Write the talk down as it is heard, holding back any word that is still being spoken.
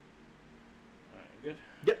Good?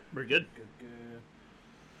 Yep, we're good. Good.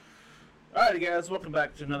 Alrighty, guys, welcome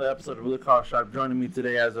back to another episode of Wheeler Car Shop. Joining me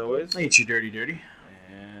today, as always. It's your dirty.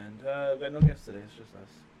 And we've got no guests today, it's just us.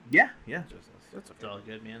 Yeah. Just us. That's okay. It's all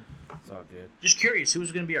good, man. It's all good. Just curious,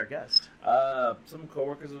 who's going to be our guest? Some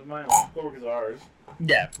coworkers of mine, coworkers of ours.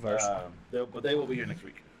 Yeah, But they will be here next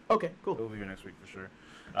week. Okay, They cool. will be here next week for sure.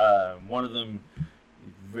 One of them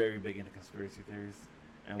is very big into conspiracy theories,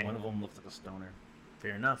 and one of them looks like a stoner.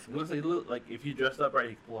 Fair enough. He looks like if you dressed up right,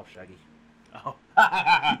 he could pull off Shaggy. Oh,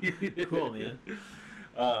 cool, man.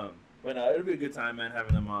 But it'll be a good time, man,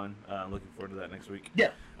 having them on. Looking forward to that next week. Yeah.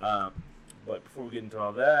 But before we get into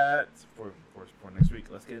all that, for next week,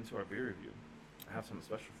 let's get into our beer review. I have something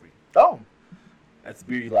special for you. Oh. That's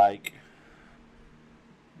beer you like.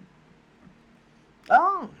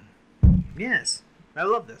 Oh. Yes. I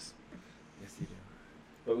love this. Yes, you do.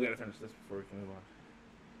 But we gotta finish this before we can move on.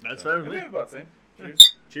 That's So, fine with we me. have about the same.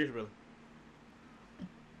 Cheers. Cheers, brother.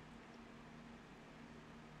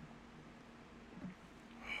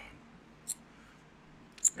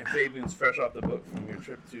 And Fabian's fresh off the boat from your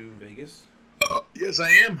trip to Vegas. Yes, I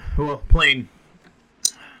am. Well, plane.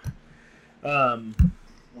 Well,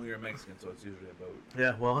 you're a Mexican, so it's usually a boat.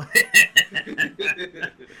 Yeah, well.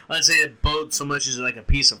 I'd say a boat so much as like a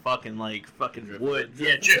piece of fucking wood.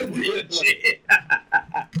 Yeah, driftwood shit.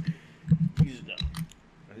 These are dumb.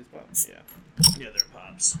 Are these pops? Yeah. Yeah, they're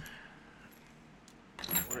pops.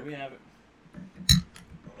 Where do we have it?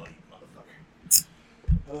 Oh, you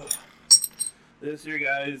motherfucker. This here,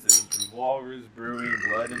 guys, is Revolvers Brewing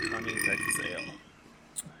Blood and Honey Texas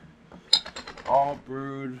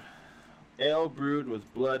Ale. Ale brewed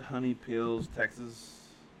with blood honey pills,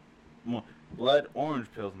 blood orange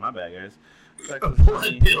pills. My bad, guys. Texas Blood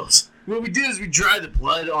honey. pills. What we do is we dry the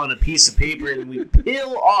blood on a piece of paper and we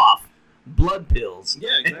peel off blood pills.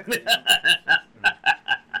 Yeah, exactly. There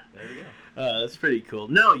we go. That's pretty cool.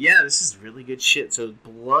 No, yeah, this is really good shit. So,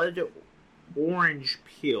 blood orange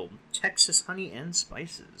peel, Texas honey and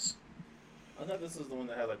spices. I thought this was the one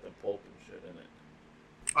that had like the pulp and shit in it.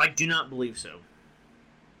 I do not believe so.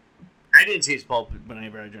 I didn't taste pulp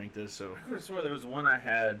whenever I drank this, so. I could have swore there was one I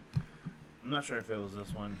had. I'm not sure if it was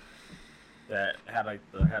this one that had like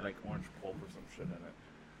orange pulp or some shit in it.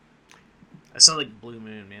 That sounds like Blue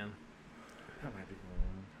Moon, man. That might be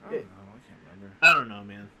one. I don't know. I can't remember. I don't know,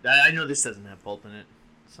 man. I know this doesn't have pulp in it.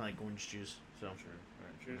 It's not like orange juice, so. Sure. All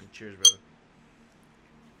right. Cheers. Cheers, brother.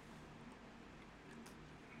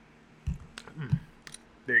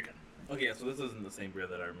 Very good. Okay, yeah, so this isn't the same beer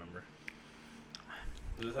that I remember.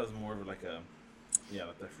 So this has more of like like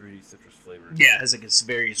the fruity citrus flavor. Yeah, it has like a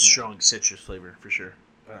very strong citrus flavor for sure.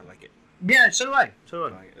 But I like it. Yeah, so do I. I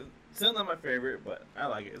like it. It's still not my favorite, but I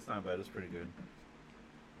like it. It's not bad. It's pretty good.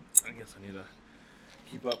 I guess I need to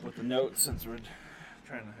keep up with the notes since we're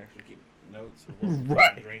trying to actually keep notes of what we're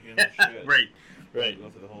Right. drinking and shit. Right. Go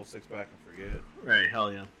through the whole 6-pack and forget. Right,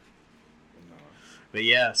 hell yeah. But no. But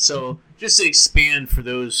yeah, so just to expand for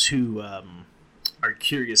those who are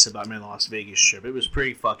curious about my Las Vegas trip, it was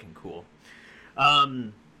pretty fucking cool.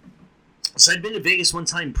 So I'd been to Vegas one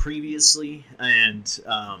time previously, and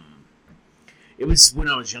it was when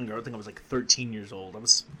I was younger. I think I was like 13 years old. I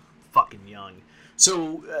was fucking young.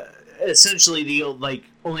 So essentially, the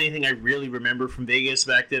only thing I really remember from Vegas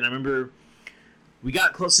back then, I remember we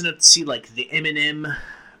got close enough to see like the M&M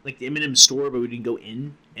store, but we didn't go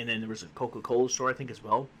in. And then there was a Coca-Cola store, I think, as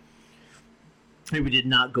well. And we did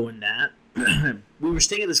not go in that. We were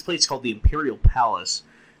staying at this place called the Imperial Palace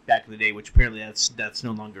back in the day, which apparently that's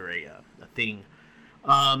no longer a thing.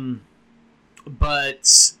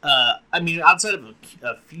 But I mean, outside of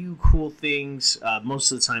a few cool things, most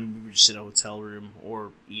of the time we were just in a hotel room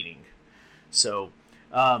or eating. So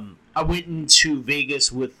I went into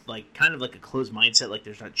Vegas with like kind of like a closed mindset, like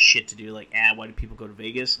there's not shit to do. Like, why do people go to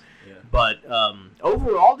Vegas? Yeah. But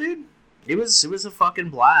overall, dude, it was a fucking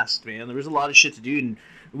blast, man. There was a lot of shit to do, and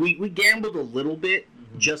we gambled a little bit,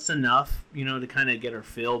 just enough, to kind of get our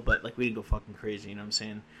fill. But like we didn't go fucking crazy, you know what I'm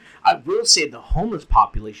saying? I will say the homeless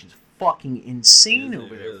population's fucking insane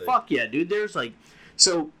over there. Really? Fuck yeah, dude. There's like,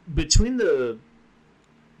 so between the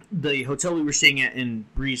hotel we were staying at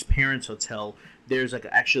and Bree's parents' hotel, there's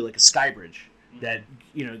actually a sky bridge that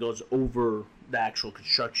goes over the actual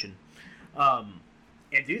construction.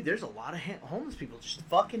 And dude, there's a lot of homeless people just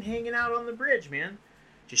fucking hanging out on the bridge, man.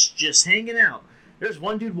 Just hanging out. There's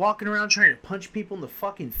one dude walking around trying to punch people in the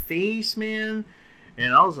fucking face, man.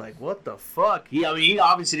 And I was like, what the fuck? He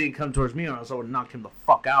obviously didn't come towards me, or else I would have knocked him the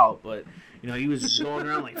fuck out. But, he was just going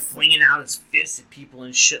around, flinging out his fists at people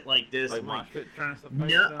and shit like this. Like, I'm trying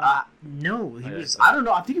to no, he was, I don't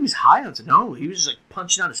know, I think he was high on it. No, he was just,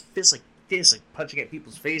 punching out his fists like this, punching at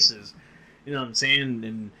people's faces. You know what I'm saying?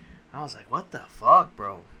 And I was like, what the fuck,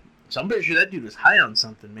 bro? So I'm pretty sure that dude was high on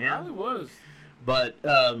something, man. Probably was. But,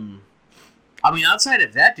 I mean, outside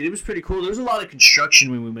of that, dude, it was pretty cool. There was a lot of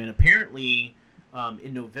construction when we went. Apparently,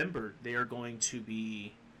 in November, they are going to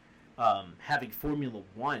be having Formula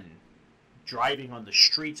One driving on the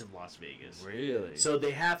streets of Las Vegas. Really? So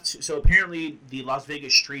they have to. So apparently, the Las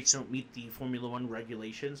Vegas streets don't meet the Formula One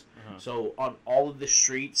regulations. Uh-huh. So on all of the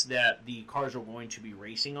streets that the cars are going to be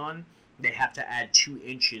racing on, they have to add 2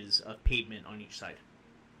 inches of pavement on each side.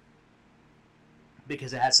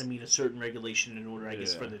 Because it has to meet a certain regulation in order, I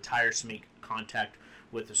guess, for the tires to make contact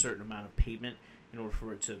with a certain amount of pavement in order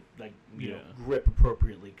for it to, like, you know, grip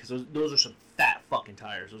appropriately. Because those are some fat fucking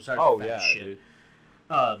tires. Those tires are fat as shit. Dude.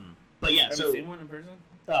 But yeah, Have so you seen one in person?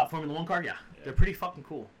 Formula One car, yeah, they're pretty fucking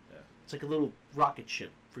cool. Yeah. It's like a little rocket ship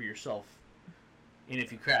for yourself. And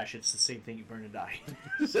if you crash, it's the same thing. You burn and die.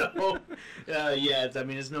 So, yeah, I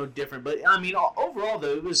mean, it's no different. But I mean, overall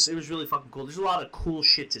though, it was really fucking cool. There's a lot of cool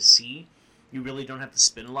shit to see. You really don't have to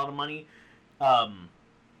spend a lot of money. But,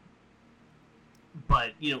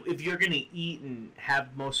 you know, if you're going to eat and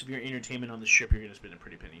have most of your entertainment on the strip, you're going to spend a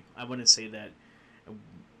pretty penny. I wouldn't say that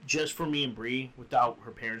just for me and Bree, without her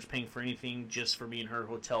parents paying for anything, just for me and her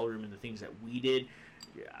hotel room and the things that we did,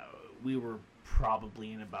 we were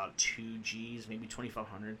probably in about 2 G's, maybe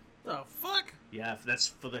 2,500. The fuck? Yeah, that's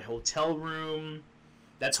for the hotel room.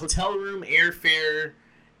 That's hotel room, airfare,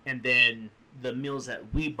 and then the meals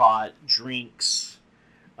that we bought, drinks,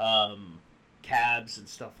 cabs, and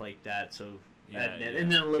stuff like that. So,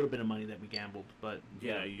 and then a little bit of money that we gambled. But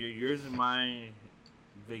yeah, yours and my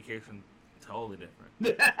vacation totally different.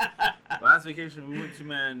 Last vacation we went to,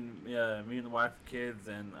 man, me and the wife, kids,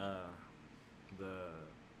 and the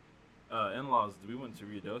in-laws. We went to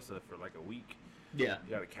Ruidoso for like a week. Yeah,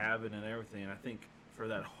 we got a cabin and everything. And I think for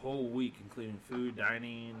that whole week, including food,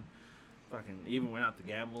 dining, fucking even went out to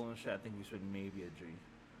gamble and shit, I think we spent maybe a G.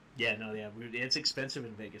 Yeah, no, yeah, it's expensive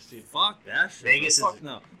in Vegas, dude. Fuck that shit. Vegas is... Fuck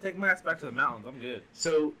no. Take my ass back to the mountains. I'm good.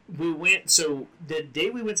 So we went. So the day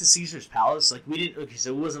we went to Caesar's Palace, like we didn't. Okay,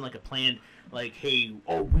 so it wasn't like a planned. Like, hey,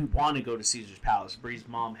 we want to go to Caesar's Palace. Bree's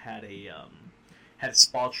mom had a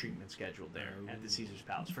spa treatment scheduled there at the Caesar's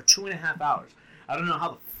Palace for 2.5 hours. I don't know how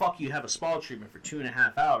the fuck you have a spa treatment for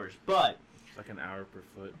 2.5 hours, but it's like an hour per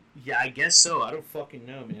foot. Yeah, I guess so. I don't fucking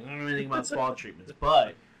know, man. I don't know anything about spa treatments,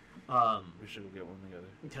 but we should go get one together.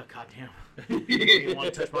 Oh, goddamn! You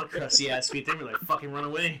want to touch my crusty ass feet? They're like fucking run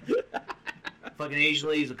away. Fucking Asian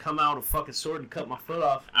ladies would come out with a fucking sword and cut my foot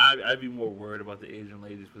off. I'd be more worried about the Asian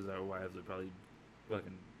ladies because our wives would probably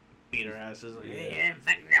fucking beat our asses. Like, yeah,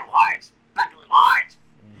 fucking them hearts, fucking them hearts.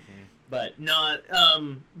 But no,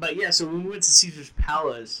 but yeah. So when we went to Caesar's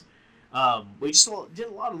Palace, we just did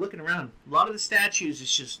a lot of looking around. A lot of the statues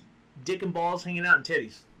is just dick and balls hanging out in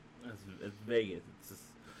titties. It's Vegas. It's just,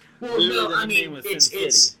 well, no, I mean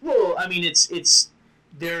it's well, I mean it's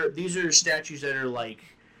there. These are statues that are like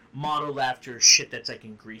modeled after shit that's like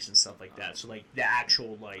in Greece and stuff like that. So like the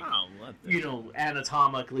actual like you know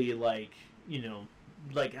anatomically like you know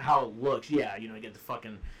like how it looks. Yeah, you know you get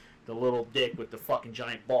the little dick with the fucking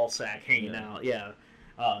giant ball sack hanging out. Yeah,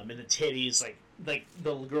 and the titties like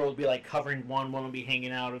the girl would be like covering one would be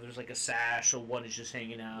hanging out, or there's like a sash, or one is just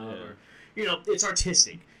hanging out, or you know it's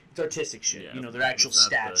artistic. It's artistic shit. Yeah, you know, they're actual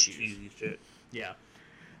statues. Cheesy shit. Yeah.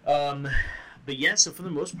 But yeah, so for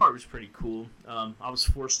the most part, it was pretty cool. I was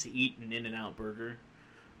forced to eat an In-N-Out burger.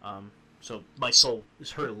 So my soul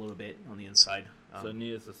is hurt a little bit on the inside. So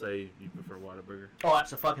needless to say, you prefer Whataburger? Oh,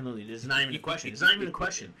 absolutely. It's not even a question. It's not even a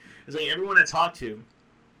question. It's like everyone I talk to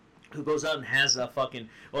who goes out and has a fucking...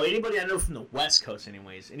 Well, anybody I know from the West Coast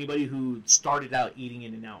anyways. Anybody who started out eating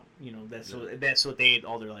In-N-Out. You know, that's what they ate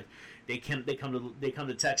all their life. They come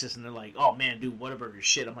to Texas and they're like, oh man, dude, Whataburger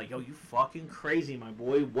shit. I'm like, yo, you fucking crazy, my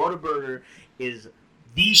boy. Whataburger is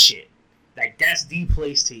the shit. Like that's the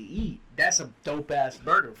place to eat. That's a dope ass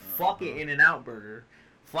burger. Fuck it, In-N-Out burger,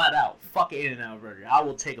 flat out. Fuck it, In-N-Out burger. I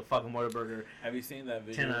will take a fucking Whataburger. Have you seen that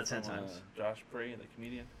video? 10 out of 10 times. Josh Prey, the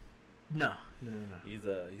comedian. No. He's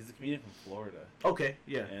a comedian from Florida. Okay,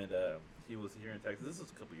 yeah. And he was here in Texas. This was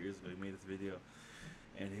a couple years ago. He made this video.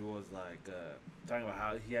 And he was like talking about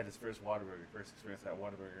how he had his first experience at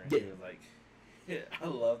Whataburger, and he was like, yeah, "I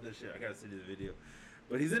love this shit. I gotta send you the video."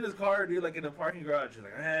 But he's in his car, dude, like in a parking garage. He's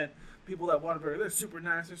like, "I had people at Whataburger. They're super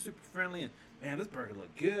nice. They're super friendly, and man, this burger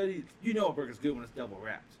looked good. You know, a burger's good when it's double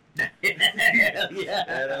wrapped." Yeah.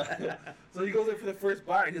 And, so he goes in for the first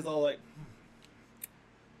bite, and he's all like,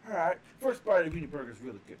 "All right, first bite of any burger is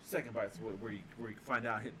really good. Second bite's where you find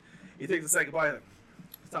out." He takes the second bite,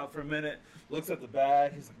 stops for a minute. Looks at the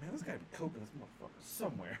bag. He's like, man, this guy be coking this motherfucker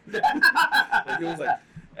somewhere. Like, he was like,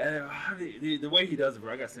 And the way he does it,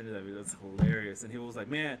 bro, I got to send you that video. That's hilarious. And he was like,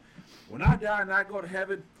 man, when I die and I go to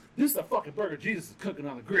heaven, this is the fucking burger Jesus is cooking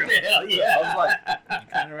on the grill. Hell yeah. I was like, you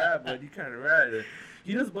kind of right, bud. You kind of right.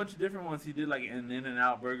 He does a bunch of different ones. He did like an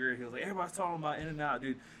In-N-Out burger. He was like, everybody's talking about In-N-Out,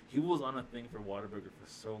 dude. He was on a thing for Whataburger for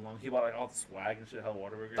so long. He bought like all the swag and shit, how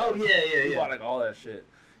Whataburger. Oh, yeah. He bought like all that shit.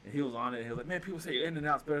 And he was on it. And he was like, man, people say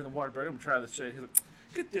In-N-Out's better than Whataburger. I'm gonna try this shit. He's like,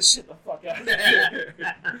 get this shit the fuck out of here.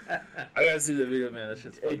 I gotta see the video, man. That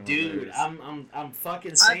shit's fucking dude, hilarious. I'm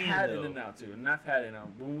fucking saying, I've had though. In-N-Out too, and I've had In-N-Out.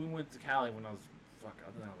 When we went to Cali when I was, I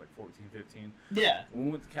think I was like 14, 15. Yeah. When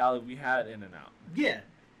we went to Cali, we had In-N-Out. Yeah.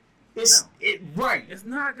 It's right. It's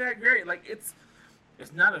not that great. Like it's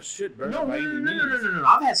not a shit burger. No.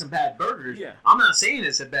 I've had some bad burgers. Yeah. I'm not saying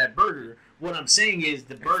it's a bad burger. What I'm saying is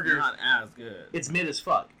the burger not as good. It's mid as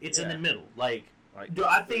fuck. It's in the middle. Like dude,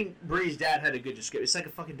 I think Bree's dad had a good description. It's like a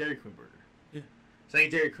fucking Dairy Queen burger. Yeah. It's like a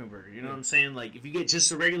Dairy Queen burger. You know what I'm saying? Like if you get just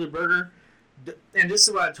a regular burger, and this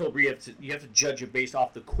is what I told Bree, you have to judge it based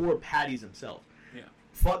off the core patties themselves. Yeah.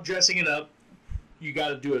 Fuck dressing it up. You got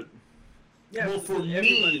to do it. Yeah, well, for everybody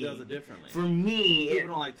me, does it differently. For me, people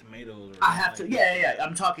don't like tomatoes. I have to. Yeah.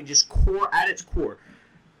 I'm talking just core at its core.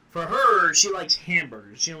 For her, she likes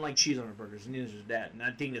hamburgers. She don't like cheese on her burgers, and neither does that. And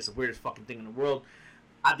I think that's the weirdest fucking thing in the world.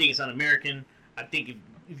 I think it's un-American. I think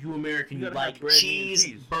if you American, you like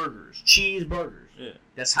cheeseburgers. Cheeseburgers. Yeah.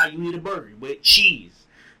 That's how you eat a burger, with cheese.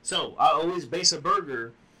 So I always base a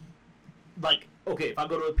burger like, okay, if I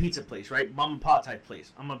go to a pizza place, right, mom and pop type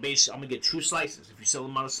place, I'm gonna get 2 slices. If you sell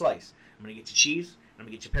them on a slice, I'm gonna get your cheese. I'm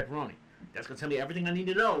gonna get your pepperoni. That's gonna tell me everything I need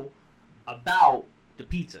to know about the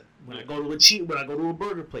pizza. When I go to a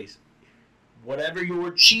burger place, whatever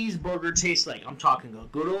your cheeseburger tastes like, I'm talking a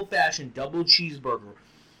good old fashioned double cheeseburger,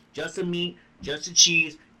 just the meat, just the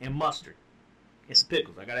cheese, and mustard. And some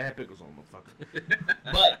pickles. I gotta have pickles on the motherfucker.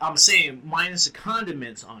 But I'm saying minus the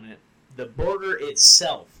condiments on it, the burger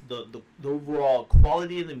itself, the overall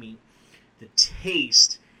quality of the meat, the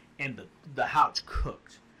taste, and the how it's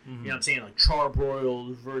cooked. Mm-hmm. You know what I'm saying? Like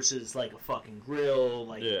charbroiled versus like a fucking grill.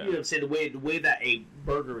 Like you know what I'm saying? The way that a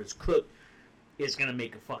burger is cooked is gonna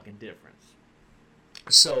make a fucking difference.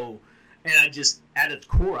 So, and I just at its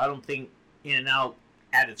core, I don't think In-N-Out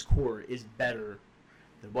at its core is better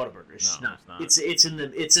than Whataburger. It's not. It's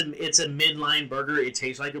a midline burger. It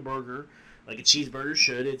tastes like a burger, like a cheeseburger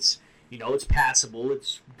should. It's it's passable.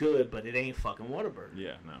 It's good, but it ain't fucking Whataburger.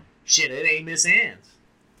 Yeah, no. Shit, it ain't Miss Ann's.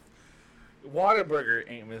 Whataburger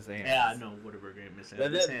ain't Miss Ann's. Yeah, I know Whataburger ain't Miss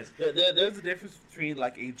Ann's. There's a difference between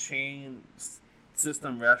like a chain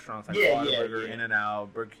system restaurants like Whataburger,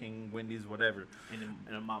 In-N-Out, Burger King, Wendy's, whatever, and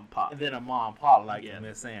a mom and pop. And then a mom and pop like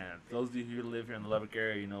Miss Ann's. Those of you who live here in the Lubbock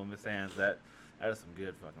area, you know Miss Ann's. That is some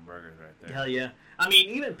good fucking burgers right there. Hell yeah! I mean,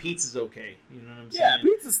 even pizza's okay. You know what I'm saying? Yeah,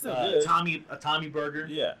 pizza's still good. A Tommy burger.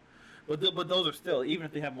 Yeah, but those are still, even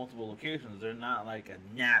if they have multiple locations, they're not like a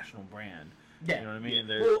national brand. Yeah. You know what I mean?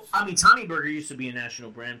 Yeah. Well, I mean, Tommy Burger used to be a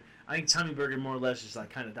national brand. I think Tommy Burger more or less just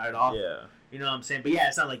like kind of died off. Yeah. You know what I'm saying? But yeah,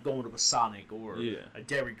 it's not like going to a Sonic or a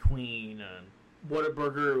Dairy Queen.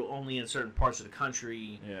 Whataburger only in certain parts of the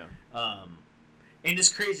country. Yeah. And it's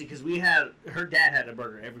crazy because her dad had a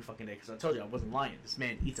burger every fucking day. Because I told you I wasn't lying. This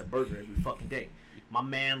man eats a burger every fucking day. My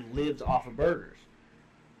man lives off of burgers.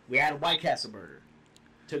 We had a White Castle burger.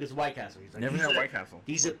 Took us to White Castle. He's like, never had White Castle.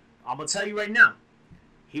 I'm gonna tell you right now.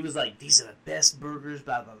 He was like, these are the best burgers,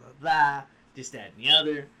 blah, blah, blah, blah, this, that, and the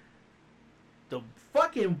other. The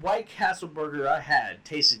fucking White Castle burger I had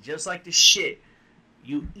tasted just like the shit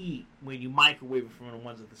you eat when you microwave it from the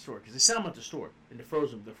ones at the store. Because they sell them at the store. In the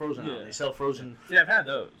frozen aisle. They sell frozen. Yeah, I've had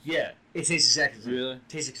those. Yeah. It tastes exactly the same. Really? It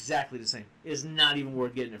tastes exactly the same. It's not even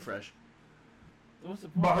worth getting it fresh. What's the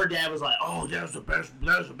point? But her dad was like, oh, that's the best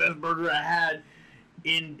burger I had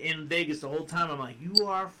in Vegas the whole time. I'm like, you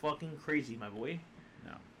are fucking crazy, my boy.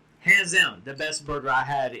 Hands down, the best burger I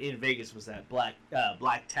had in Vegas was that Black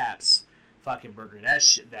Taps fucking burger.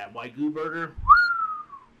 That Wagyu burger.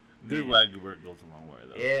 Good Wagyu burger goes a long way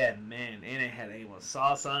though. Yeah, man, and it had A1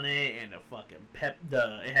 sauce on it, and the fucking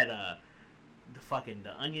it had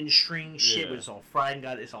the onion string shit, but it's all fried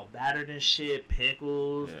and it's all battered and shit,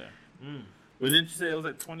 pickles. Yeah. But didn't you say it was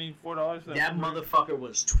like $24? That motherfucker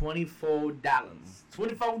was $24. $24. You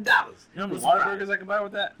know how many Whataburgers I can buy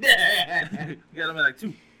with that? Yeah. You got them at like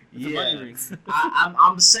 2. Yeah,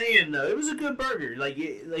 I'm saying though, it was a good burger. Like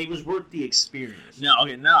it was worth the experience. Now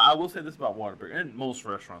I will say this about Whataburger and most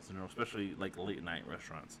restaurants, especially like late night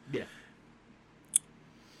restaurants. Yeah.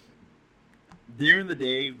 During the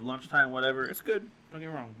day, lunchtime, whatever, it's good. Don't get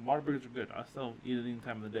me wrong, Whataburgers are good. I still eat it any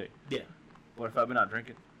time of the day. Yeah. But if I've been out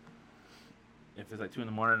drinking, if it's like 2 in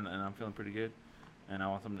the morning and I'm feeling pretty good, and I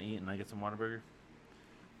want something to eat and I get some Whataburger,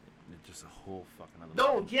 just a whole fucking other.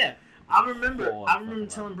 No, yeah. I remember fucking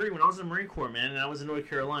telling level. Bree when I was in the Marine Corps, man, and I was in North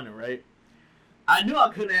Carolina, right? I knew I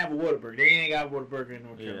couldn't have a Whataburger. They ain't got a Whataburger in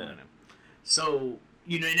North Carolina. So,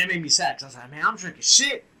 you know, and that made me sad, because I was like, man, I'm drinking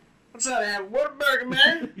shit. I'm trying to have a Whataburger,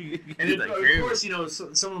 man. And then, of course, you know, some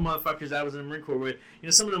of the motherfuckers I was in the Marine Corps with, you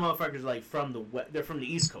know, some of the motherfuckers, like, they're from the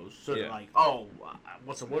East Coast. So they're like, oh,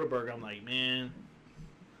 what's a Whataburger? I'm like, man,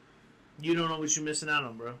 you don't know what you're missing out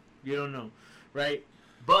on, bro. You don't know, right?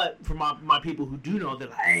 But for my people who do know, they're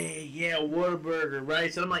like, hey, yeah, Whataburger,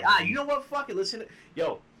 right? So I'm like, you know what? Fuck it. Let's hit it.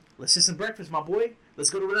 Yo, let's hit some breakfast, my boy. Let's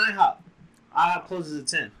go to an IHOP. IHOP closes at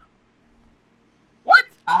 10. What?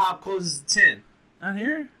 IHOP closes at 10. Not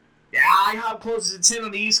here? Yeah, IHOP closes at 10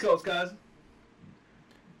 on the East Coast, guys.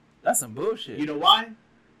 That's some bullshit. You know why?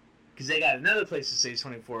 Because they got another place to say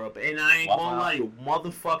 24 open. And I ain't gonna lie to you,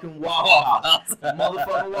 motherfucking Waffle House.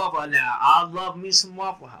 Motherfucking Waffle House. Now, I love me some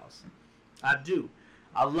Waffle House. I do.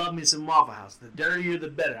 I love me some Waffle House. The dirtier, the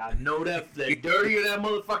better. I know that the dirtier that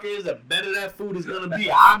motherfucker is, the better that food is gonna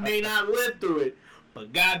be. I may not live through it,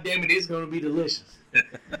 but goddamn it, it's gonna be delicious.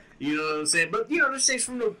 You know what I'm saying? But you know, there's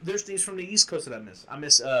things from the East Coast that I miss. I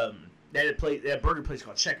miss that burger place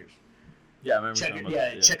called Checkers. Yeah, I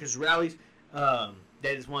remember. Checkers Rallies. That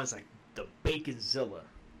is one that's like the Baconzilla,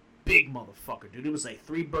 big motherfucker, dude. It was like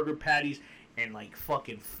 3 burger patties and like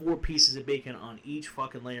fucking 4 pieces of bacon on each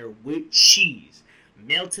fucking layer with cheese,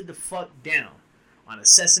 melted the fuck down on a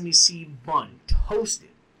sesame seed bun, toasted.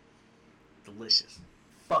 Delicious,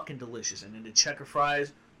 fucking delicious. And then the checker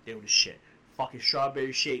fries, they were the shit. Fucking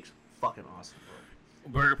strawberry shakes, fucking awesome,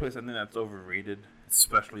 bro. Burger place I think that's overrated,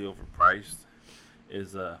 especially overpriced,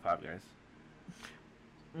 is Five Guys.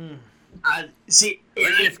 I see.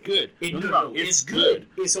 It's good. It's good.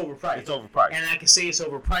 It's overpriced. It's overpriced. And I can say it's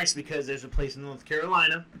overpriced because there's a place in North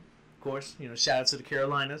Carolina, of course. You know, shout out to the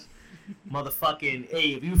Carolinas. Motherfucking,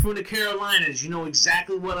 hey, if you're from the Carolinas, you know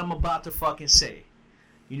exactly what I'm about to fucking say.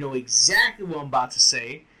 You know exactly what I'm about to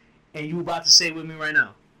say, and you about to say it with me right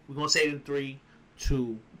now. We're gonna say it in 3,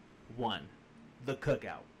 2, 1. The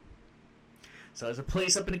Cookout. So there's a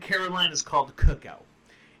place up in the Carolinas called the Cookout.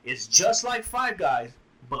 It's just like Five Guys,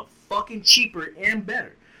 but fucking cheaper and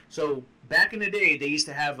better. So back in the day, they used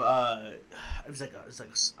to have I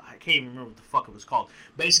can't even remember what the fuck it was called.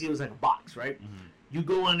 Basically, it was like a box, right? Mm-hmm. You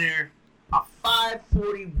go in there, a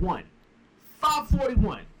 $5.41.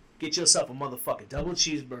 Get yourself a motherfucking double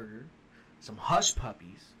cheeseburger, some hush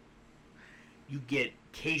puppies. You get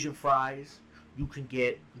Cajun fries. You can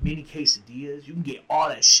get mini quesadillas. You can get all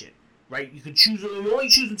that shit, right? You can choose. You're only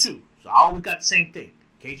choosing 2, so I always got the same thing: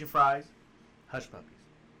 Cajun fries, hush puppies,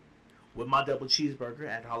 with my double cheeseburger,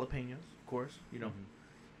 add jalapenos, of course, you know,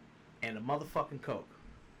 and a motherfucking Coke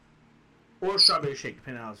or a strawberry shake,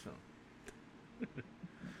 depending on how it's feeling.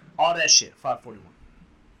 All that shit, $5.41.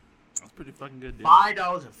 That's pretty fucking good, dude.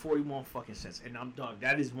 $5.41 fucking cents, and I'm dog.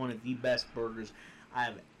 That is one of the best burgers I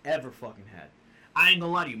have ever fucking had. I ain't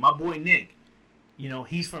gonna lie to you, my boy Nick, you know,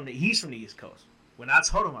 he's from the East Coast. When I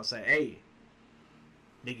told him, I said, hey,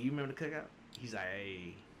 nigga, you remember the Cookout? He's like,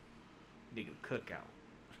 hey, nigga, the Cookout.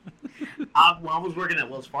 When I was working at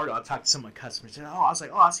Wells Fargo, I talked to some of my customers. I was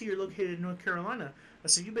like, I see you're located in North Carolina. I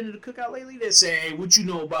said, you been to the Cookout lately? They say, hey, what you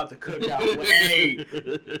know about the Cookout? Well, hey.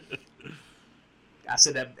 I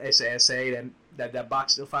said, that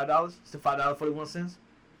box still $5? Still $5.41?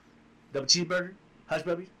 Double cheeseburger? Hush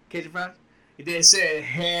puppies? Cajun fries? They said,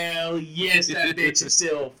 hell yes, that bitch is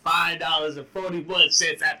still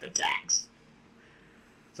 $5.41 after tax.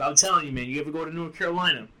 So I'm telling you, man, you ever go to North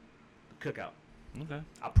Carolina, the Cookout. Okay.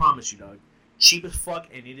 I promise you, dog. Cheap as fuck,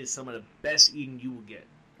 and it is some of the best eating you will get.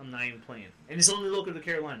 I'm not even playing. And it's only local to the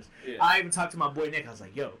Carolinas. Yeah. I even talked to my boy Nick. I was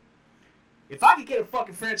like, yo, if I could get a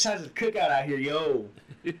fucking franchise of the Cookout out here, yo.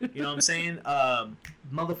 You know what I'm saying?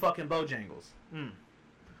 Motherfucking Bojangles.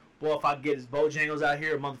 Boy, if I could get his Bojangles out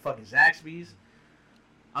here, or motherfucking Zaxby's.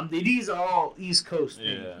 These are all East Coast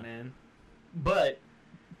things, man. But,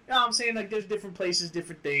 you know what I'm saying? Like, there's different places,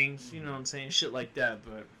 different things. You know what I'm saying? Shit like that.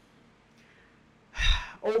 But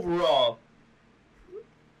overall,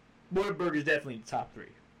 Whataburger's definitely the top 3.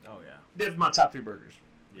 Oh, yeah. They're my top 3 burgers.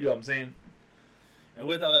 Yeah. You know what I'm saying? And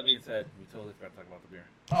with all that being said, we totally forgot to talk about the beer.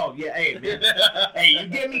 Oh, yeah. Hey, man. Hey, you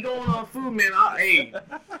get me going on food, man.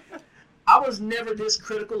 I was never this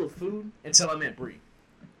critical of food until I met Bree.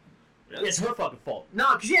 Really? It's her fucking fault.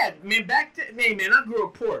 Nah, because, yeah, man, I grew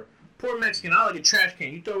up poor. Poor Mexican. I like a trash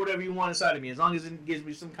can. You throw whatever you want inside of me. As long as it gives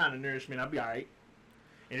me some kind of nourishment, I'll be all right.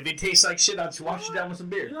 And if it tastes like shit, I'll just wash it down with some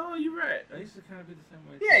beer. No, you're right. I used to kind of be the same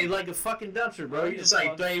way. Yeah, you're like a fucking dumpster, bro. You just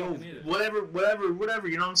like, whatever,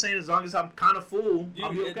 you know what I'm saying? As long as I'm kind of full,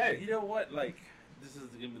 I'll be okay. You know what? Like, this this is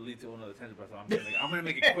going to lead to another tangent, so I'm gonna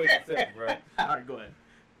make it quick and simple, bro. Alright, go ahead.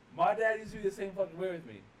 My dad used to be the same fucking way with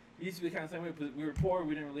me. He used to be the kind of same way, but we were poor.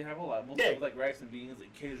 We didn't really have a lot. Most of it was like rice and beans,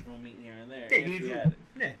 occasional meat here and there. Yeah, if we had it,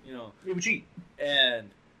 yeah. you know. It would cheat. And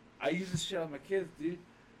I used to shit on my kids, dude.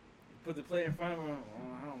 Put the plate in front of them.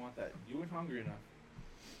 Oh, I don't want that. You weren't hungry enough.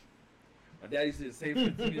 My dad used to do the same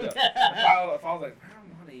thing to me, though. If I was like, I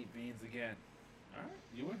don't want to eat beans again. All right,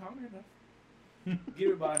 you weren't hungry enough. Give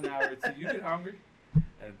it about an hour or two. You get hungry.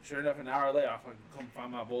 And sure enough, an hour later, I'll fucking come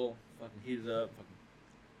find my bowl, fucking heat it up.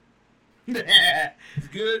 It's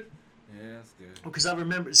good. Yeah, it's good. Because I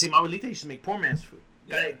remember, see, my abuelita used to make poor man's food.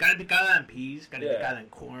 Yeah. Gotta be picada in peas, gotta be Yeah. picada in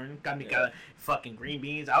corn, gotta be picada in fucking green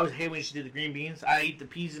beans. I always hate when she did the green beans. I eat the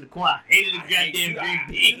peas and the corn. I hated the goddamn green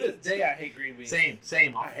beans. To this day, I hate green beans.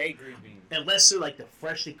 Same. I hate green beans. Unless they're like the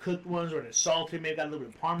freshly cooked ones or the salted, maybe got a little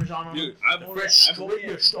bit of parmesan on Dude,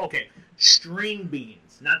 them. Okay, string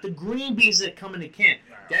beans, not the green beans that come in a can.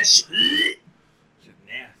 That's shit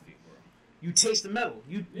nasty, bro. you taste the metal.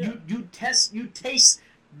 You taste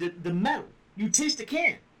the metal. You taste the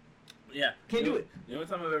can. Yeah. Can't do it. The only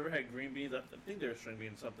time I've ever had green beans, I think they were string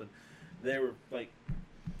beans something. They were like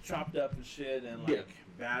chopped up and shit and like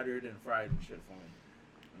battered and fried and shit for me.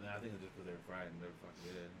 And then I think it's just because they were fried and they were fucking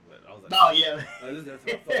good. But I was like, Oh yeah. This is the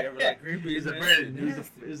first time I ever like green beans. It's the bread.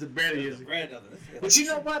 It's the bread. It's the bread. But you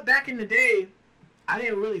know what? Back in the day, I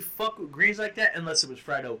didn't really fuck with greens like that unless it was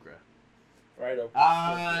fried okra. Fried okra.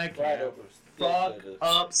 I fried can okra. fuck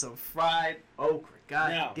up some fried okra.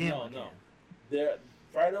 God damn. No.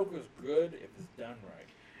 Fried okra is good if it's done right.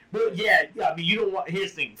 But yeah, I mean, you don't want.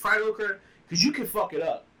 Here's the thing: fried okra, because you can fuck it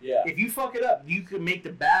up. Yeah. If you fuck it up, you can make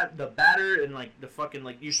the batter and like the fucking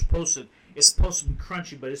like you're supposed to. It's supposed to be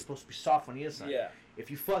crunchy, but it's supposed to be soft on the inside. Yeah.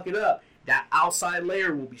 If you fuck it up, that outside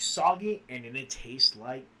layer will be soggy, and then it tastes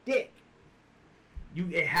like dick.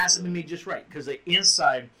 It has to be made just right, because the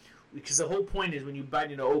inside. Because the whole point is when you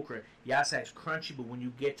bite into okra, yes, it's crunchy, but when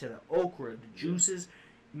you get to the okra, the juices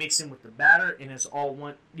mix in with the batter, and it's all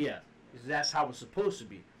one. Yeah, that's how it's supposed to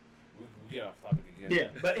be. We get off topic again. Yeah,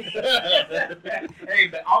 but hey,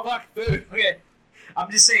 but I'll fuck food. Okay, I'm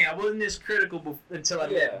just saying I wasn't this critical until I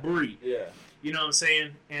met Brie. Yeah. You know what I'm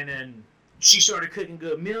saying? And then she started cooking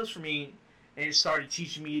good meals for me, and started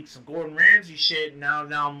teaching me some Gordon Ramsay shit. And now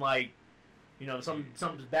I'm like, you know,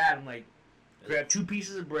 something's bad. I'm like, grab 2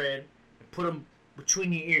 pieces of bread and put them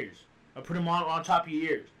between your ears, or put them on top of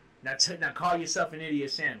your ears. Now call yourself an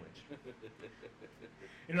idiot sandwich.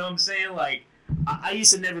 You know what I'm saying? Like, I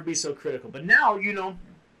used to never be so critical, but now, you know,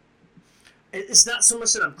 it's not so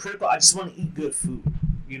much that I'm critical. I just want to eat good food.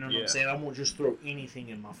 You know what I'm saying? I won't just throw anything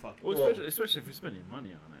in my fucking. Well, especially if you're spending money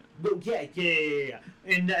on it. But yeah.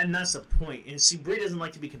 And that's the point. And see, Brie doesn't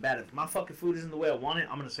like to be combative. If my fucking food isn't the way I want it,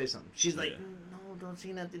 I'm gonna say something. She's like, no, don't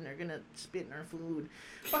say nothing. They're gonna spit in our food.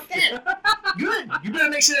 Fuck that. Good. You better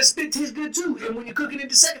make sure that spit tastes good too. And when you're cooking it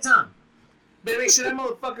the second time, better make sure that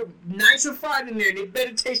motherfucker nice and fried in there. And it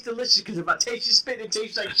better taste delicious. Because if I taste your spit and it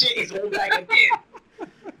tastes like shit, it's going back again.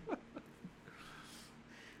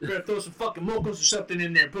 You better throw some fucking mochos or something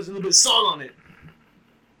in there. Put a little bit of salt on it.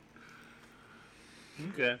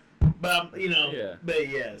 Okay. But, you know. Yeah. But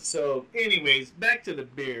yeah. So, anyways, back to the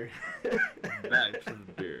beer. Back to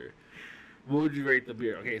the beer. What would you rate the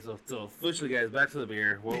beer? Okay, so officially, guys, back to the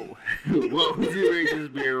beer. What would you rate this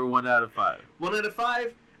beer 1 out of 5? 1 out of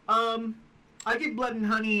 5? I give Blood and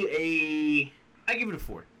Honey I give it a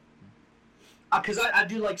 4. Because I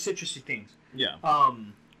do like citrusy things. Yeah.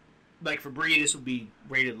 Like for Brie, this would be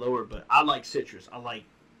rated lower, but I like citrus. I like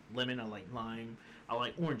lemon. I like lime. I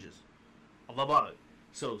like oranges. I love all of it.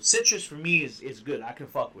 So citrus for me is good. I can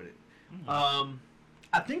fuck with it. Mm.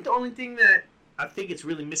 I think the only thing that I think it's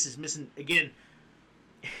really missing again,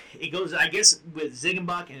 it goes, I guess, with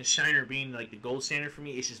Ziegenbach and Shiner being like the gold standard for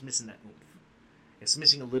me, it's just missing that oomph. It's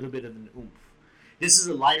missing a little bit of an oomph. This is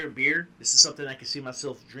a lighter beer. This is something I can see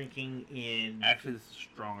myself drinking in. Actually, this is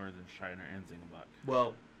stronger than Shiner and Ziegenbach.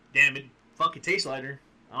 Well, damn, it fucking tastes lighter.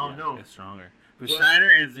 I don't know. It's stronger. But Shiner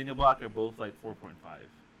and Ziegenbach are both like 4.5.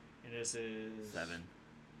 And this is 7.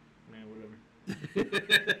 Man, whatever.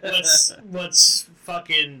 what's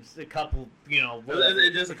fucking a couple, you know.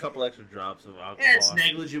 It's just a couple extra drops of alcohol. Yeah, it's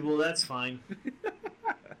negligible. That's fine.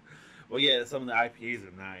 Well, yeah, some of the IPAs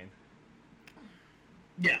are 9.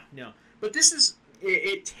 Yeah, no. But this is,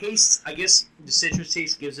 it tastes, I guess the citrus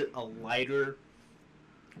taste gives it a lighter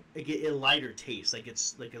taste. Like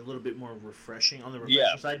it's like a little bit more refreshing on the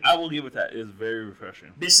refreshing side. I will give it that. It's very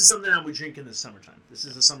refreshing. This is something I would drink in the summertime. This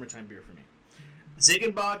is a summertime beer for me.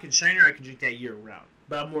 Ziegenbach and Shiner, I can drink that year round.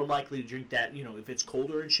 but I'm more likely to drink that. You know, if it's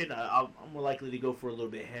colder and shit, I'm more likely to go for a little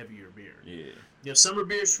bit heavier beer. Yeah. You know, summer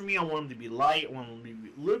beers for me, I want them to be light. I want them to be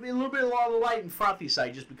a little bit on the light and frothy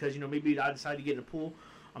side, just because, you know, maybe I decide to get in a pool.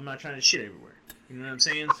 I'm not trying to shit everywhere. You know what I'm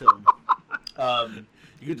saying? So,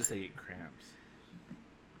 you could just say get cramps.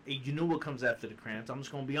 hey, you know what comes after the cramps? I'm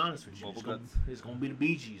just gonna be honest with you. Bubble It's gonna be the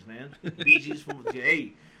Bee Gees, man. Bee Gees from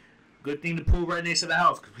hey, good thing to pull right next to the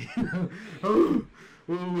house. Ooh,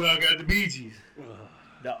 I got the Bee Gees.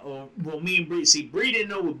 Well, me and Bree, see, Bree didn't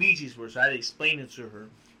know what Bee Gees were, so I had to explain it to her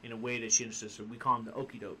in a way that she understood. So we call them the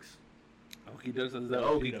Okie Dokes. Okie Dokes?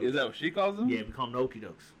 Is that what she calls them? Yeah, we call them the Okie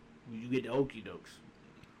Dokes. You get the Okie Dokes.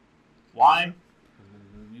 Why?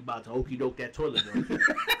 We about to Okie Doke that toilet, bro.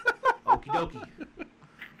 Okie Dokie.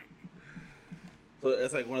 So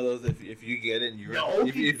it's like one of those, if you get it and you run,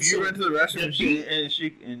 if you run to the restroom and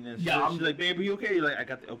she's like, babe, are you okay? You're like, I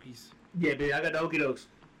got the Okies. Yeah, baby, I got the Okie Dokes.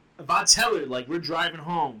 If I tell her, like, we're driving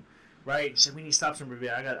home, right? She said, we need to stop somewhere,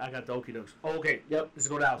 baby. I got the Okie Dokes. Oh, okay. Yep, let's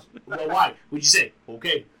go to the house. Well, why? What'd you say?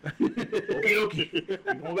 Okay. Okay.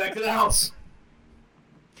 We're going back to the house.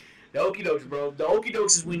 The Okie Dokes, bro. The Okie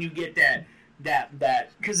Dokes is when you get that,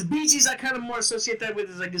 because the Bee Gees I kind of more associate that with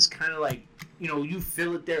is like this kind of like, you know, you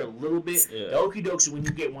feel it there a little bit. Yeah. The Okie Dokes is when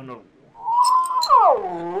you get one of those,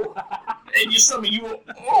 and your stomach, you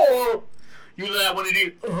know that one of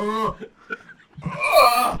these,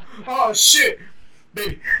 oh shit,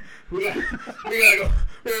 baby, we gotta go.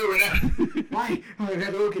 Right now. Why? Oh, I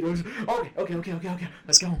got the Okie Dokes. Okay.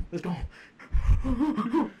 Let's go.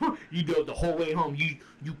 You do it the whole way home. You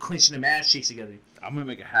clenching them ass cheeks together. I'm gonna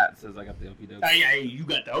make a hat that says I got the Okie Dokes. Hey, you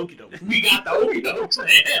got the Okie Dokes. We got the Okie Dokes,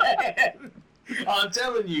 man. I'm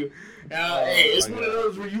telling you. Hey, it's one of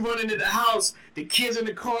those where you run into the house, the kid's in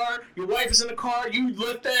the car, your wife is in the car, you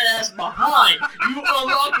lift that ass behind. You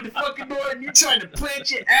unlock the fucking door and you trying to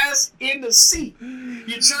plant your ass in the seat.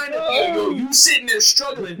 You're trying to, you sitting there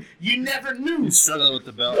struggling. You never knew. You struggling with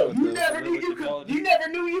the belt. No, you never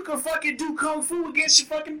knew you could fucking do kung fu against your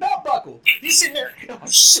fucking belt buckle. You sitting there, oh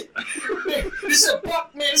shit. Man, this is a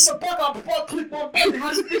buck, man. This is a buck on buck clip on belt.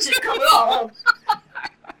 How's this shit coming off?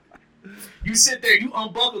 You sit there, you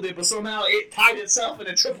unbuckled it, but somehow it tied itself in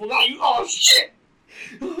a triple knot. You, oh shit!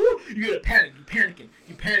 You get a panic.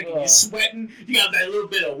 You panicking. You're sweating. You got that little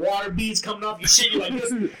bit of water beads coming off your shit. You're like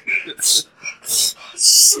this.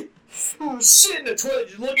 Oh shit! In the toilet,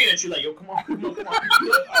 just looking at you like, yo, come on.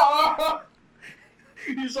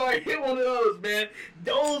 You saw hit one of those, man.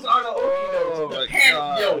 Those are the Okie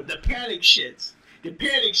Dokes. The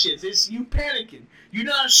panic shits. It's you panicking. You're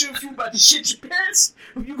not sure if you about to shit your pants,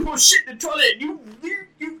 if you gonna shit in the toilet. You,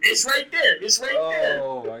 it's right there. There.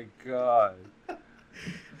 Oh my god. When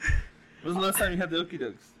was the last time you had the Okie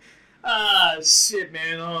Dokes? Shit,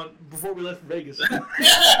 man. Before we left Vegas.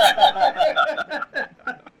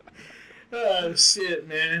 Oh shit,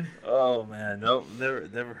 man. Oh man, nope,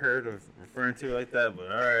 never heard of referring to it like that. But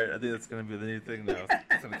all right, I think that's gonna be the new thing now.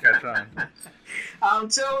 It's gonna catch on. I'm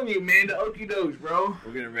telling you, man, the Okie Dokes, bro.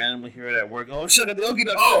 We're gonna randomly hear it at work. Oh shit, I got the Okie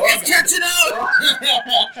Dokes. Oh, it's catching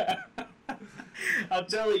out. I'm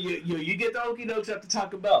telling you, you get the Okie Dokes at the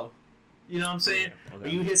Taco Bell. You know what I'm saying? Okay. Or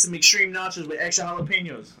you hit some extreme nachos with extra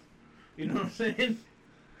jalapenos. You know what I'm saying?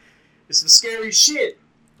 It's some scary shit.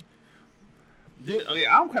 Dude, okay,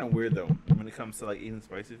 I'm kind of weird though when it comes to like eating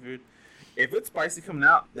spicy food. If it's spicy coming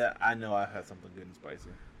out, that I know I've had something good and spicy.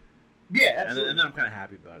 Yeah, absolutely. And then I'm kind of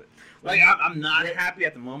happy about it. Like I'm not happy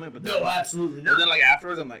at the moment, but then, absolutely not. But then like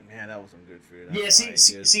afterwards, I'm like, man, that was some good food. Yeah,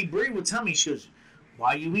 see, Bree would tell me, she goes,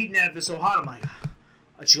 "Why are you eating that if it's so hot?" I'm like,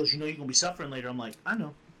 she goes, "You know you're gonna be suffering later." I'm like, I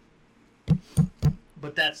know,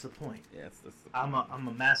 but that's the point. Yeah, that's the point. I'm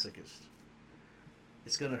a masochist.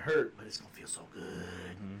 It's gonna hurt, but it's gonna feel so good.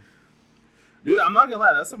 Mm-hmm. Dude, I'm not gonna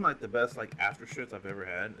lie. That's some like the best like after shits I've ever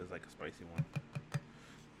had. Is like a spicy one.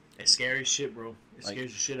 It's scary shit, bro. It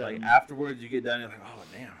scares the shit out of me. Like afterwards, you get done, you're like, oh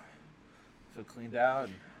damn, I feel cleaned out.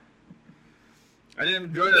 And I didn't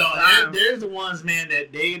enjoy that time. There's the ones, man,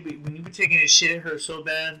 that when you be taking this shit, it hurts so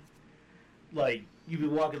bad. Like you be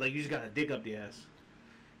walking, like you just got a dick up the ass.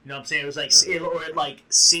 You know what I'm saying? It was like it like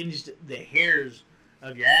singed the hairs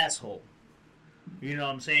of your asshole. You know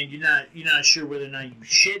what I'm saying? You're not sure whether or not you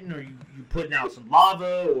shitting or you putting out some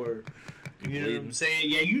lava or you know what I'm saying?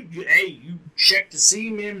 Yeah, you check to see,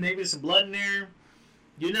 man, maybe there's some blood in there.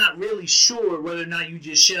 You're not really sure whether or not you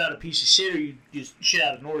just shit out a piece of shit or you just shit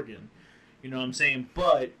out an organ. You know what I'm saying?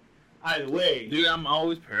 But either way, dude, I'm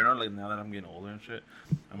always paranoid. Like now that I'm getting older and shit,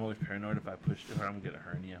 I'm always paranoid if I push too hard, I'm gonna get a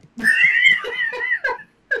hernia.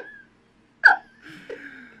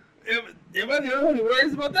 Am I the only one who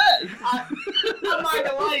worries about that? I'm not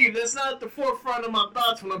gonna lie to you, that's not at the forefront of my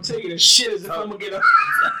thoughts when I'm taking a shit as if I'm gonna get a...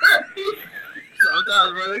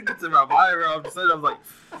 Sometimes, bro, it gets in my body, bro. I'm like,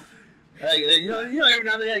 you know, every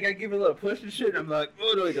now and then I gotta give it a little push and shit. And I'm like,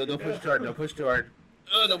 oh, no, don't push too hard, don't push too hard.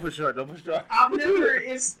 Oh, don't push too hard, don't push too hard.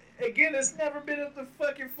 It's never been at the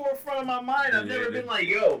fucking forefront of my mind. I've never been like,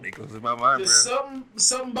 yo, it goes in my mind, bro.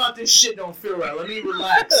 Something about this shit don't feel right. Let me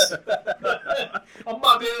relax. I'm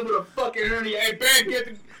about to be able to fucking hernia. Hey,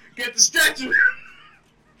 babe, get the stretcher.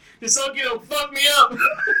 This uncle don't fuck me up.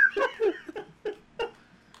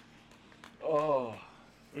 Oh,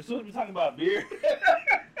 we're supposed to be talking about beer.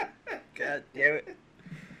 God damn it.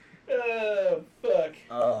 Oh, fuck.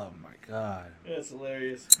 Oh, my God. That's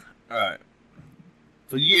hilarious. All right.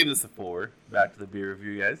 So you gave this a 4. Back to the beer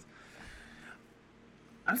review, guys.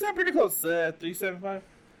 I'm still pretty close. 3.75.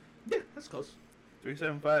 Yeah, that's close.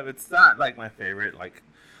 3.75. It's not like my favorite. Like,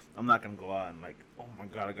 I'm not gonna go out and like, oh my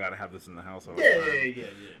god, I gotta have this in the house. Yeah.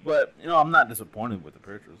 But you know, I'm not disappointed with the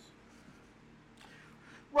purchase.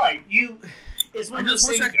 Right. It's one I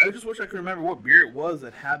just wish I could remember what beer it was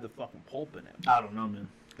that had the fucking pulp in it. I don't know, man.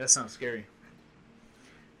 That sounds scary.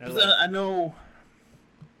 I know.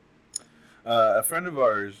 A friend of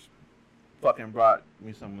ours fucking brought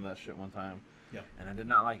me some of that shit one time. Yeah. And I did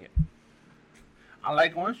not like it. I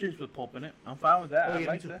like orange juice with pulp in it. I'm fine with that. Oh, I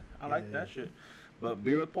like that. I like that shit. But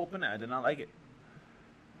beer with pulp in it, I did not like it.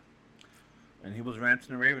 And he was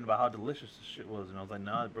ranting and raving about how delicious this shit was. And I was like,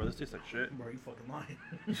 nah, bro, this tastes like shit. Bro, you fucking lying.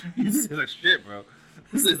 This tastes like shit, bro.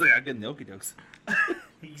 This tastes like I get Okie Dokes.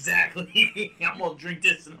 Exactly. I'm going to drink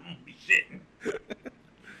this and I'm going to be shitting.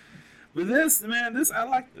 But this, man, I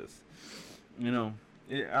like this. You know,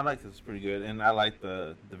 I like this pretty good, and I like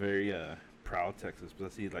the very proud Texas,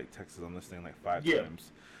 because I see like Texas on this thing like 5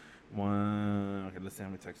 times. Okay, let's see how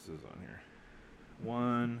many Texas is on here.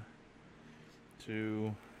 1,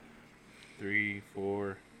 2, 3,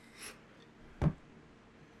 4,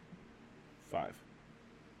 5.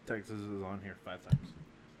 Texas is on here 5 times.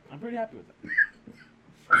 I'm pretty happy with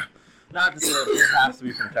that. Not to say that it has to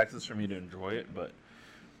be from Texas for me to enjoy it, but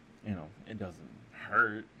you know, it doesn't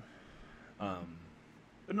hurt.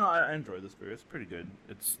 But no, I enjoy this beer. It's pretty good.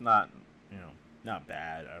 It's not, you know, not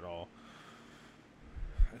bad at all.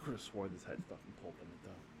 I could have swore this had fucking pulp in it,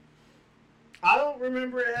 though. I don't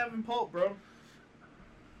remember it having pulp, bro.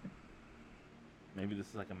 Maybe this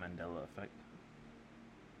is like a Mandela effect.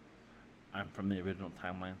 I'm from the original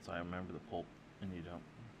timeline, so I remember the pulp, and you don't.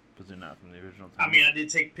 Because you're not from the original timeline. I mean, I did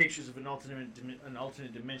take pictures of an alternate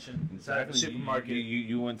dimension inside the supermarket.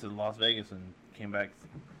 You went to Las Vegas and came back.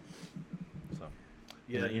 So,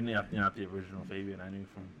 yeah, you're not the original Fabian I knew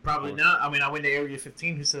from. Probably not. I mean, I went to Area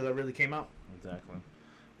 15. Who said I really came out? Exactly.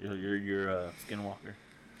 You're Skinwalker.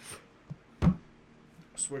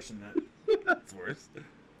 It's worse than that. That's worse. A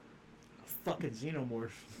fucking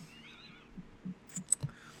xenomorph.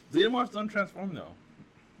 Xenomorphs don't transform though.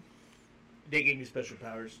 They gave me special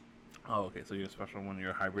powers. Oh, okay. So you're a special one.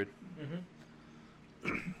 You're a hybrid.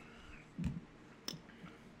 Mm-hmm.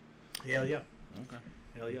 Hell yeah. Okay.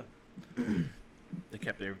 Hell yeah. They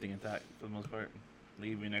kept everything intact for the most part. They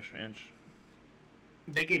gave me an extra inch.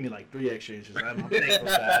 They gave me like 3 extra inches. I'm thankful for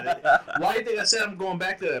that. Why do you think I said I'm going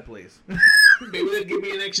back to that place? Maybe they'll give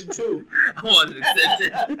me an extra 2. I want an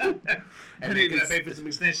extension. And then can I pay for some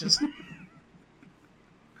extensions? Do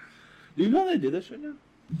you know they do this shit now?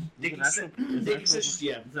 It's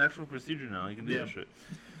an actual procedure now. You can do that shit.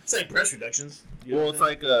 It's like breast reductions. Well, it's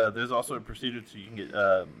like there's also a procedure you can get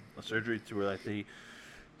a surgery to where like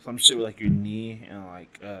some shit with like your knee and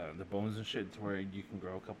like the bones and shit to where you can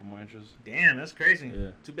grow a couple more inches. Damn, that's crazy.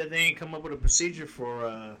 Yeah. Too bad they ain't come up with a procedure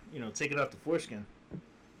for taking off the foreskin.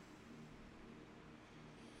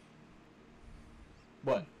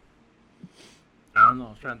 What? I don't know. I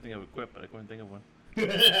was trying to think of a quip, but I couldn't think of one.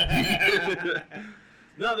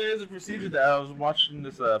 No, there is a procedure that I was watching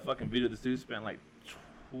this fucking video. This dude spent like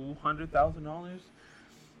 $200,000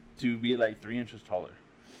 to be like 3 inches taller.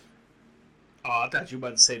 Oh, I thought you were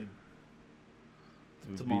about to say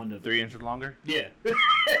to be 3 inches longer. Yeah. But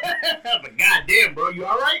goddamn, bro, you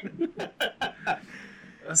all right?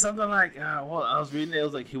 Something like, well, I was reading it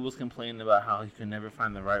was like he was complaining about how he could never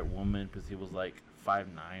find the right woman because he was like 5'9"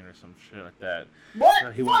 or some shit like that.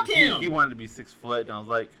 What? So Fuck him! He wanted to be 6 foot, and I was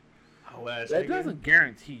like, that doesn't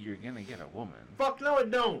guarantee you're gonna get a woman. Fuck no,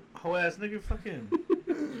 it don't. Hoe ass nigga, fuck him.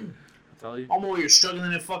 I tell you. I'm over here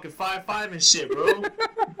struggling at fucking 5'5" and shit, bro.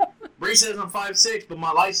 Bree says I'm 5'6", but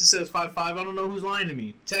my license says 5'5". I don't know who's lying to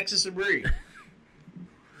me. Texas or Bree?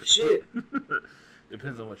 Shit.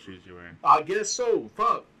 Depends on what shoes you're wearing. I guess so.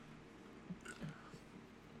 Fuck.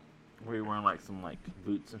 Were you wearing like some like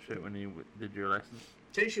boots and shit when you did your license?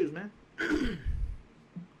 Tennis shoes, man.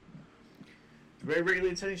 Very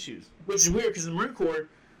regular tennis shoes, which is weird because in the Marine Corps,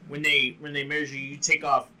 when they measure you, you take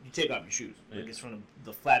off your shoes. Like it's from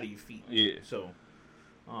the flat of your feet. Yeah. So,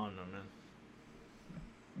 oh no, man.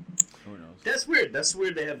 Who knows? That's weird. That's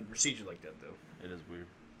weird. They have a procedure like that, though. It is weird.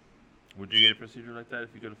 Would you get a procedure like that if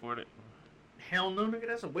you could afford it? Hell no, nigga.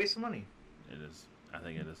 That's a waste of money. It is. I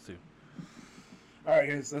think it is too. All right,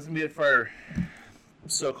 guys. That's gonna be it for our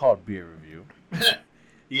so-called beer review.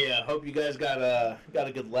 Yeah, hope you guys got a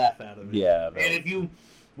good laugh out of it. Yeah. And if you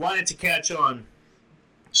wanted to catch on,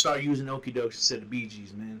 start using Okie Dokes instead of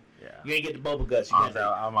BGs, man. Yeah. You ain't get the bubble guts. You I'm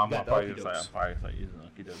got probably the gonna Okie start using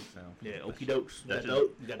Okie Dokes now. Yeah, Okie Dokes. That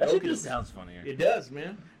Okie just Dokes. sounds funnier. It does,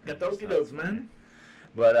 man. Got the Okie Dokes, man.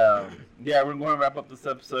 But yeah, we're going to wrap up this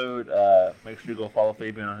episode. Make sure you go follow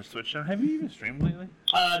Fabian on his Twitch channel. Have you even streamed lately?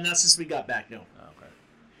 Not since we got back, no. Oh, okay.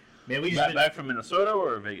 Man, we just back from Minnesota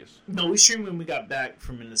or Vegas? No, we streamed when we got back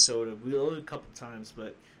from Minnesota. We only a couple times,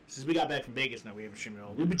 but since we got back from Vegas, now we haven't streamed at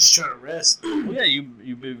all. We've been just trying to rest. Well, yeah, you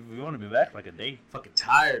want to be back like a day. Fucking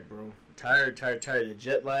tired, bro. Tired of the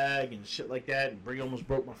jet lag and shit like that. And Brie almost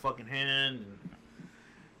broke my fucking hand. And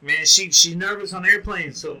man, she's nervous on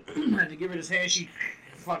airplanes, so I had to give her this hand. She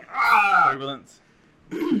fuck Turbulence.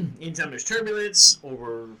 Anytime there's turbulence or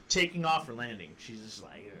we're taking off or landing, she's just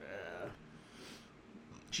like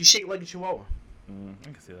she shake like a chihuahua. I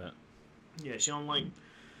can see that. Yeah, she don't like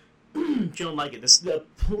it.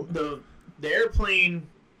 The airplane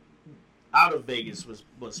out of Vegas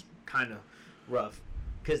was kind of rough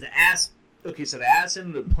because the ass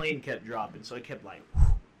end of the plane kept dropping, so it kept like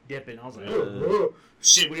dipping. I was like, oh,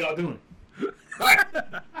 shit, what y'all doing? Hey,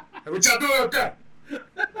 what y'all doing up there?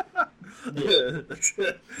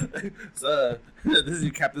 So this is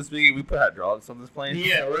your captain speaking. We put hydraulics on this plane.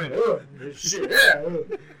 Yeah, right. Shit.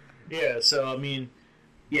 Yeah. So I mean,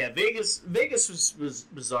 yeah, Vegas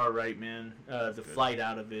was all right, man. The flight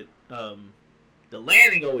out of it, the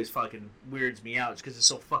landing always fucking weirds me out because it's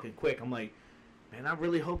so fucking quick. I'm like, man, I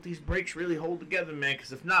really hope these brakes really hold together, man.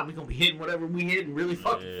 Because if not, we're gonna be hitting whatever we hitting really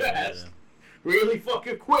fucking fast, really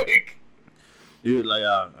fucking quick. Dude, like,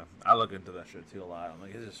 I look into that shit too a lot. I'm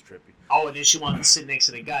like, it's just trippy. Oh, and then she wanted to sit next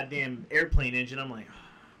to the goddamn airplane engine. I'm like,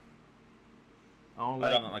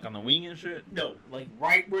 like on the wing and shit? No, like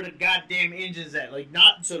right where the goddamn engine's at. Like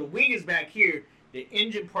not, so the wing is back here. The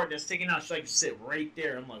engine part that's sticking out, she like to sit right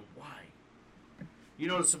there. I'm like, why? You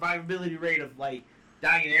know the survivability rate of like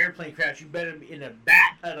dying in an airplane crash, you better be in the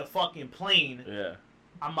back of the fucking plane. Yeah.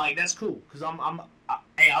 I'm like, that's cool, because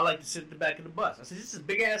I like to sit at the back of the bus. I said, this is a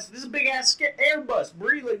big ass Airbus,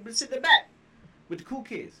 Brie, like, sit in the back with the cool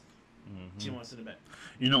kids. Mm-hmm. She wants to sit in the back.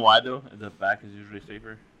 You know why though? The back is usually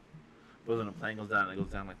safer. But when a plane goes down, it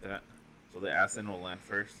goes down like that. So the ass end will land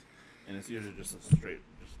first, and it's usually just a straight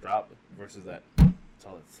drop versus that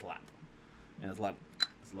solid slap. And it's a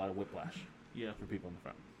lot of whiplash. Yeah. For people in the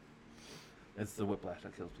front. It's the whiplash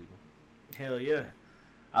that kills people. Hell yeah.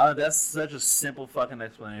 That's such a simple fucking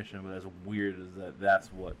explanation, but as weird as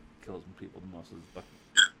that's what kills people the most. Is fucking...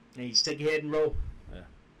 Hey, you stick your head and roll. Yeah.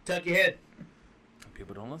 Tuck your head.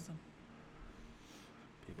 People don't listen.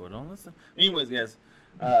 Anyways, guys,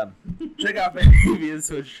 check out Fabian's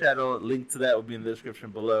Twitch channel. Link to that will be in the description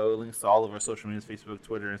below. Links to all of our social medias: Facebook,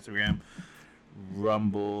 Twitter, Instagram,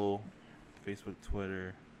 Rumble, Facebook,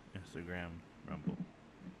 Twitter, Instagram, Rumble.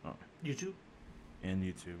 Oh. YouTube? And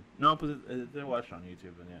YouTube. No, but they're watching on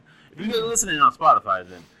YouTube. And yeah, if you're listening on Spotify,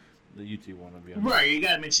 then the YouTube one will be on. Right, you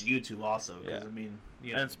gotta mention YouTube also. Yeah. I mean,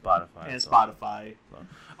 you know, and Spotify. And Spotify. So,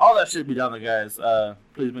 all that should be down there, guys.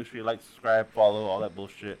 Please make sure you like, subscribe, follow, all that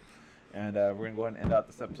bullshit. And we're gonna go ahead and end out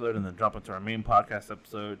this episode and then jump into our main podcast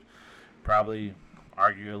episode. Probably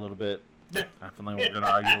argue a little bit. I feel like we're gonna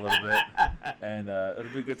argue a little bit, and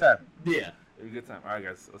it'll be a good time. Yeah, it'll be a good time. All right,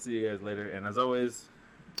 guys. I'll see you guys later. And as always,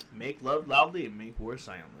 make love loudly and make war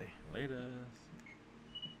silently. Later.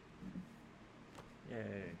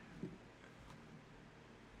 Yay.